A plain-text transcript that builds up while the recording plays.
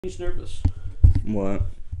He's nervous. What?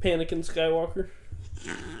 Panic in Skywalker.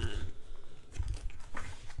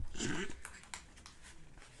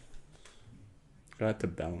 Got to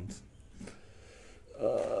balance.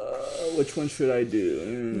 Which one should I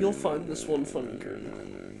do? You'll find this one funny, Kurt.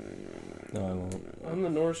 No, I won't. I'm the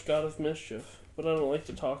Norse god of mischief, but I don't like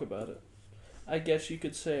to talk about it. I guess you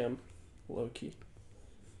could say I'm low-key.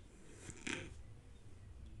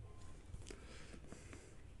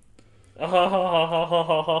 Tell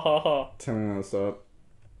me when to stop.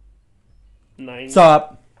 9.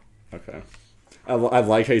 Stop. Okay. I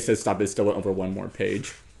like how you said stop. It's still over one more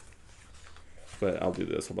page. But I'll do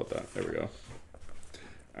this. How about that? There we go.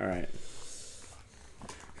 Alright.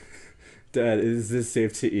 Dad, is this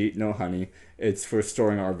safe to eat? No, honey. It's for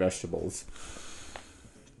storing our vegetables.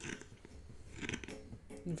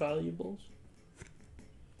 Valuables.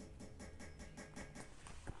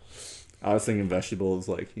 I was thinking vegetables,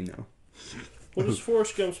 like, you know. What is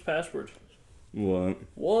Forrest Gump's password? What?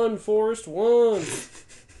 1, Forrest, 1.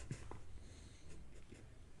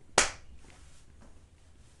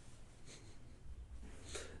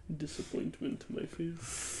 Disappointment to my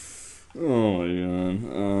face. Oh my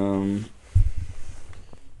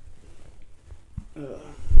god.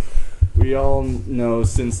 We all know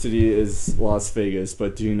Sin City is Las Vegas,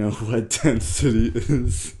 but do you know what Tent City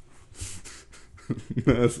is?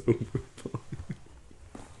 Mass overpowering.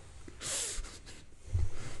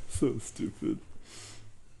 So stupid.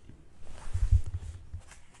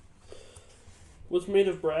 What's made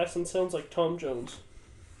of brass and sounds like Tom Jones?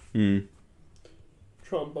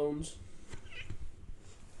 Trombones.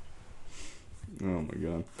 Oh my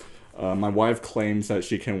god. My wife claims that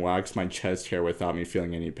she can wax my chest hair without me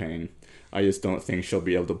feeling any pain. I just don't think she'll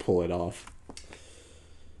be able to pull it off.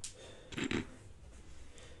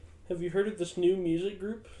 Have you heard of this new music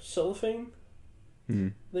group, Cellophane?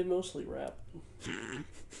 They mostly rap.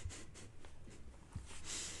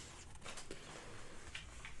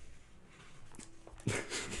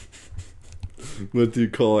 What do you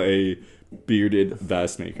call a bearded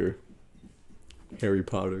vase maker? Harry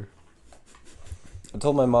Potter. I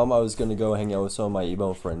told my mom I was gonna go hang out with some of my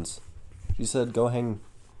emo friends. She said, "Go hang."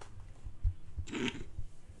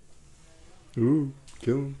 Ooh,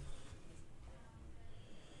 kill him.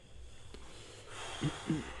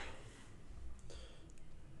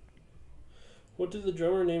 What did the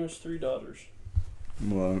drummer name his 3 daughters?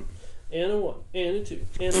 What? Anna 1, Anna 2,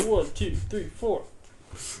 Anna 1, 2, 3, 4.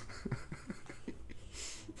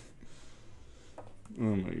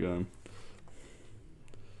 Oh my god.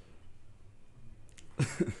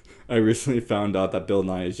 I recently found out that Bill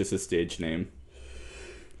Nye is just a stage name.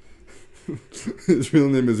 His real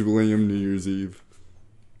name is William New Year's Eve.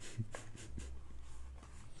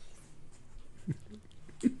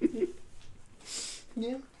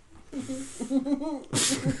 Yeah.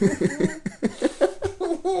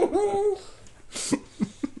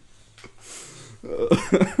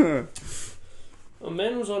 A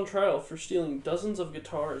man was on trial for stealing dozens of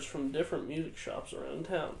guitars from different music shops around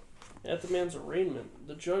town. At the man's arraignment,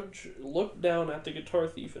 the judge looked down at the guitar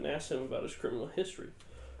thief and asked him about his criminal history.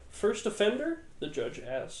 First offender? The judge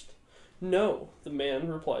asked. No, the man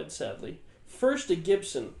replied sadly. First a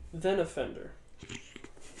Gibson, then a Fender.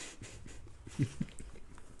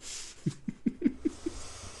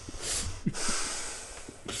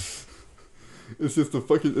 It's just the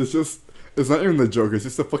fucking, it's not even the joke, it's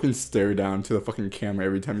just a fucking stare down to the fucking camera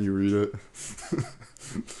every time you read it.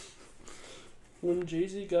 When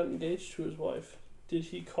Jay-Z got engaged to his wife, did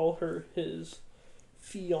he call her his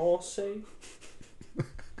fiancée?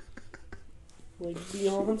 Like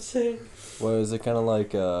Beyonce? Well, is it kind of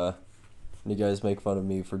like, you guys make fun of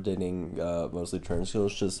me for dating, mostly trans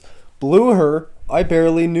girls? Just blew her. I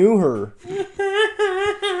barely knew her.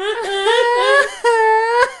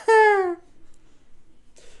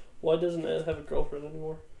 Why doesn't Ed have a girlfriend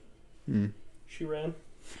anymore? She ran.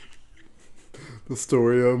 The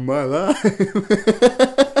story of my life.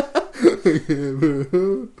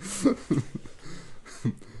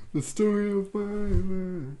 The story of my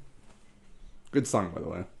life. Good song, by the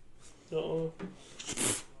way. Uh-oh.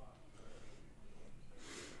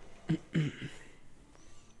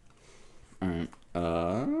 Alright.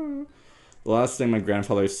 The last thing my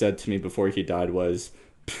grandfather said to me before he died was,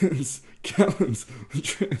 pins, gallons,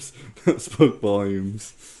 trips, that spoke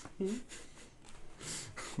volumes.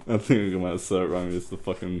 I think I'm gonna say it wrong. It's the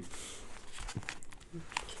fucking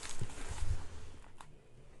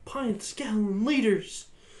Pints, gallon, liters.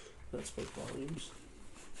 That spoke volumes.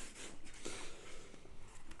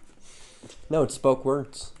 No, it spoke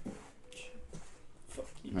words. Fuck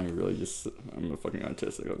you. I'm a fucking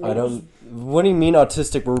autistic. Okay? I don't. What do you mean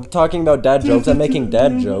autistic? We're talking about dad jokes. I'm making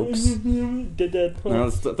dad jokes. Dad. I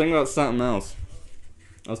was thinking about something else.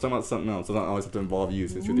 I was talking about something else. I don't always have to involve you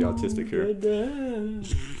since you're the autistic here.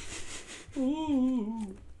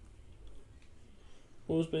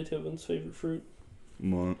 What was Beethoven's favorite fruit?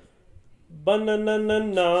 What? Banana.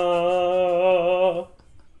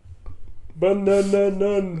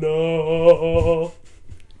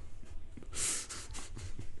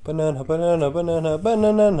 Banana.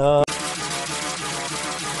 Banana.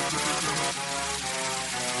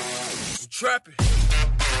 Trapping.